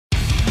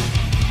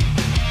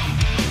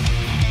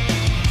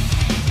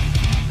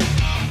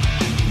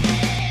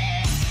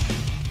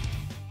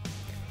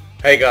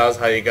Hey guys,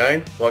 how you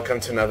going?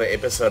 Welcome to another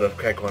episode of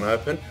Crack One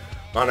Open.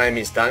 My name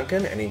is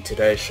Duncan, and in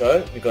today's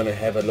show we're going to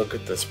have a look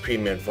at this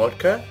premium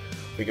vodka.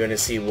 We're going to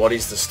see what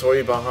is the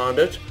story behind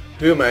it,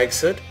 who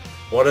makes it,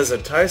 what does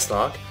it taste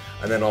like,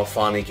 and then I'll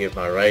finally give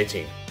my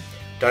rating.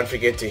 Don't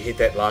forget to hit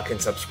that like and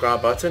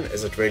subscribe button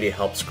as it really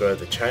helps grow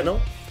the channel.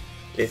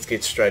 Let's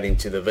get straight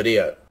into the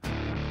video.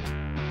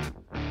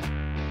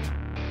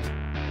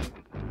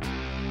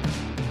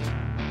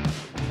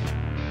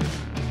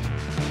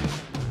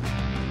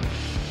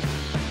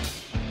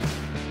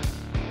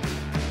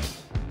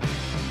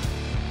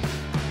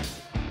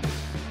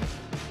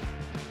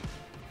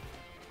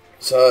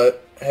 So,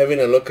 having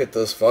a look at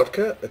this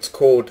vodka, it's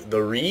called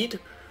the Reid.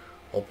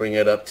 I'll bring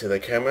it up to the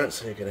camera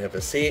so you can have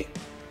a see.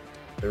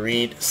 The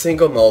Reid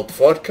single malt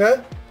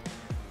vodka.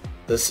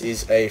 This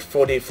is a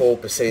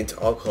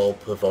 44% alcohol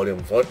per volume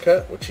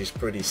vodka, which is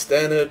pretty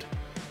standard.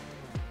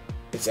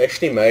 It's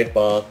actually made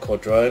by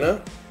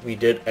Cardrona. We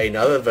did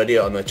another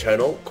video on the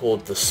channel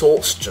called the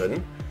Sauce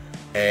Gin,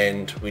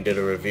 and we did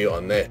a review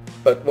on that.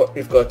 But what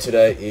we've got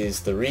today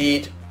is the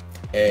Reid,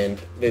 and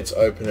let's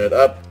open it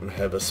up and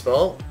have a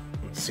smell.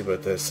 Let's see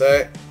what they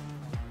say.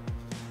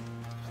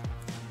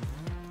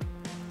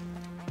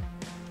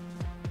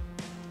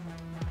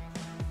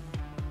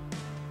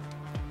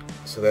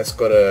 So that's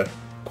got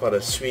quite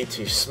a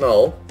sweetish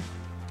smell.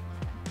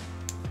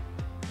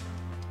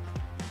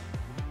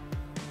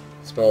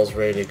 Smells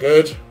really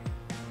good.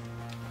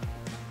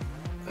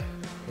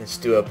 Let's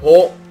do a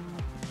pour.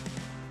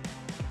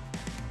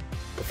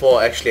 Before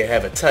I actually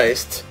have a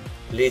taste,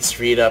 let's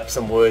read up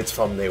some words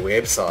from their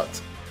website.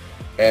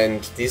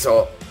 And this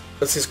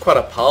is quite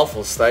a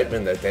powerful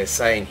statement that they're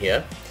saying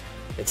here.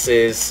 It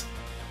says,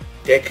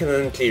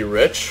 decadently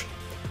rich,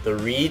 the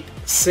Reid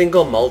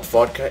single malt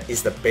vodka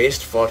is the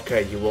best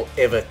vodka you will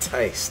ever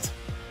taste.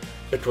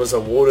 It was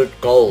awarded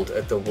gold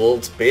at the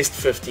world's best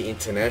 50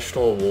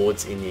 international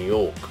awards in New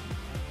York.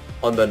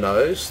 On the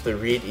nose, the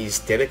Reid is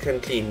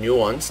delicately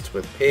nuanced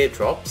with pear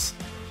drops,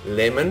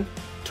 lemon,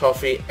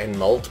 toffee and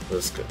malt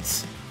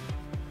biscuits.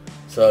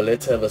 So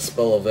let's have a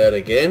smell of that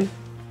again.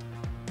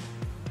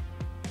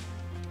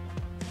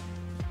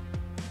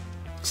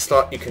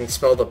 You can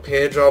smell the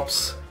pear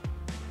drops.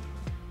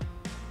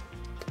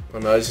 My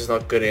nose is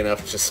not good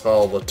enough to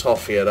smell the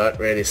toffee. I don't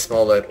really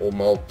smell that, or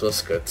malt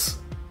biscuits.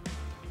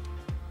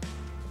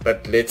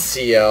 But let's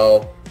see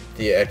how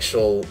the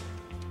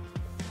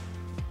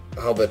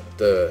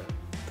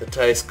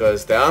taste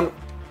goes down.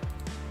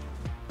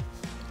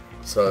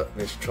 So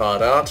let's try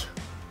it out.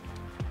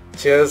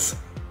 Cheers.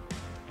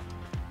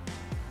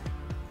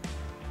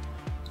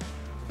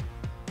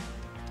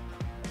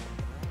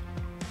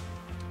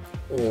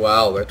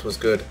 Wow, that was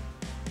good.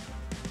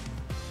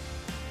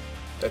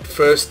 That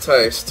first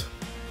taste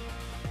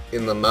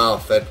in the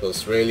mouth, that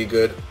was really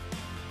good. You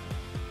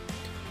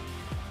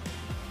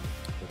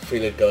can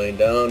feel it going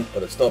down,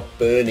 but it's not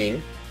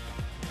burning.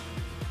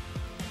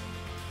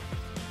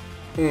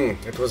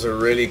 It was a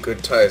really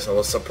good taste. I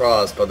was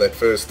surprised by that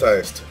first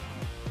taste.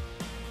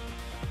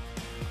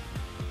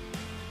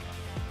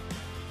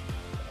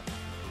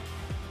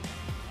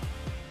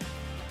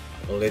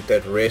 I'll let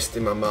that rest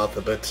in my mouth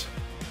a bit.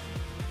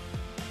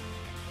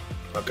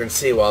 I can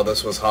see why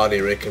this was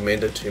highly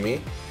recommended to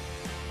me.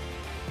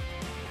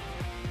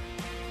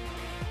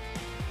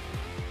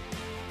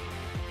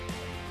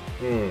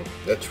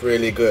 That's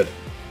really good.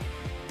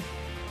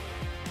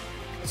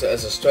 So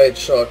as a straight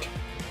shot,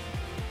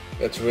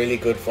 that's really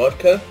good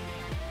vodka.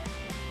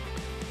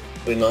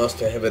 Be nice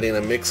to have it in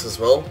a mix as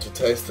well to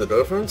taste the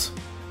difference.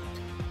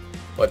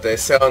 What they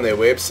say on their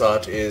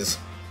website is,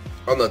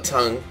 on the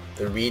tongue,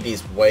 the Reid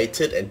is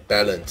weighted and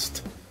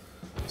balanced.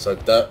 So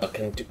that I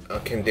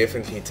can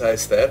definitely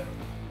taste that.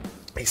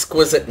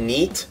 Exquisite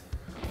neat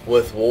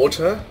with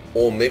water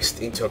or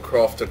mixed into a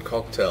crafted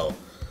cocktail.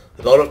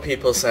 A lot of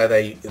people say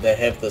they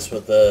have this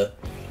with a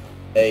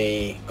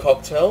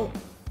cocktail.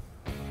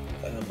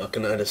 I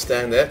can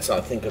understand that, so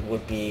I think it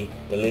would be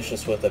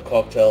delicious with a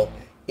cocktail.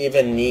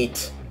 Even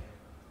neat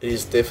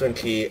is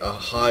definitely a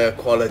higher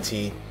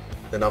quality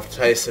than I've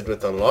tasted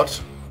with a lot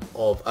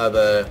of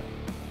other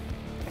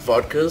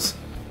vodkas.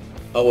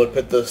 I would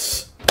put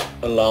this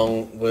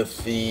along with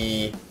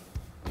the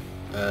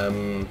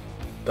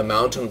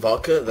mountain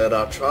vodka that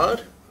I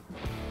tried.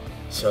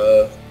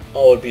 So I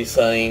would be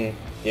saying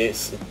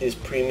yes, it is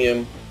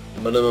premium,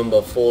 minimum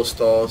of 4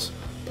 stars,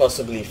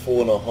 possibly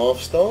 4.5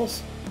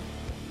 stars.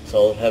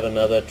 So I'll have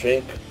another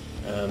drink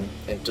and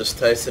just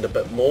taste it a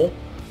bit more,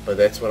 but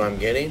that's what I'm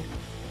getting.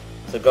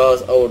 So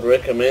guys, I would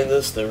recommend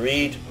this, the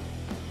Reid.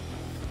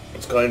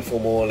 It's going for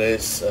more or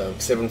less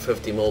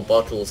 750ml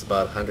bottles,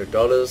 about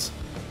 $100.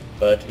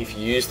 But if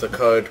you use the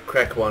code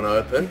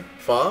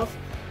CRACK1OPEN5,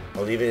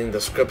 I'll leave it in the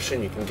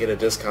description, you can get a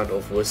discount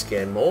off whiskey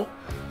and more.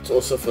 It's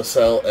also for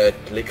sale at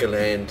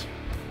Liquorland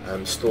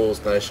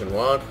stores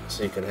nationwide,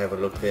 so you can have a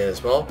look there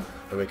as well,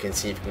 and we can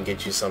see if we can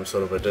get you some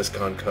sort of a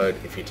discount code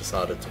if you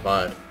decided to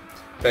buy it.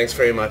 Thanks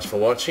very much for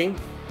watching.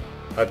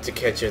 Hope to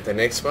catch you at the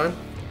next one.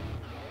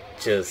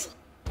 Cheers.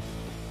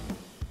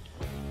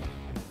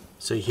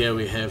 So here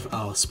we have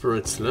our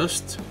spirits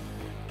list.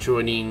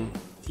 Joining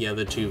the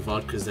other two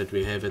vodkas that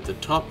we have at the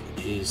top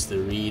is the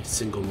Reid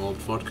single malt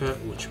vodka,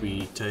 which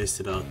we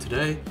tasted out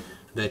today.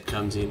 That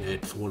comes in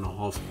at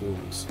 4.5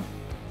 horns.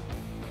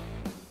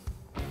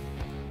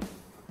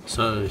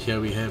 So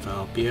here we have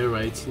our beer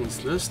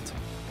ratings list.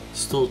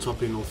 Still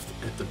topping off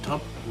at the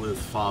top with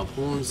 5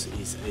 horns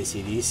is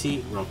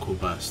AC/DC Rock or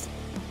Bust.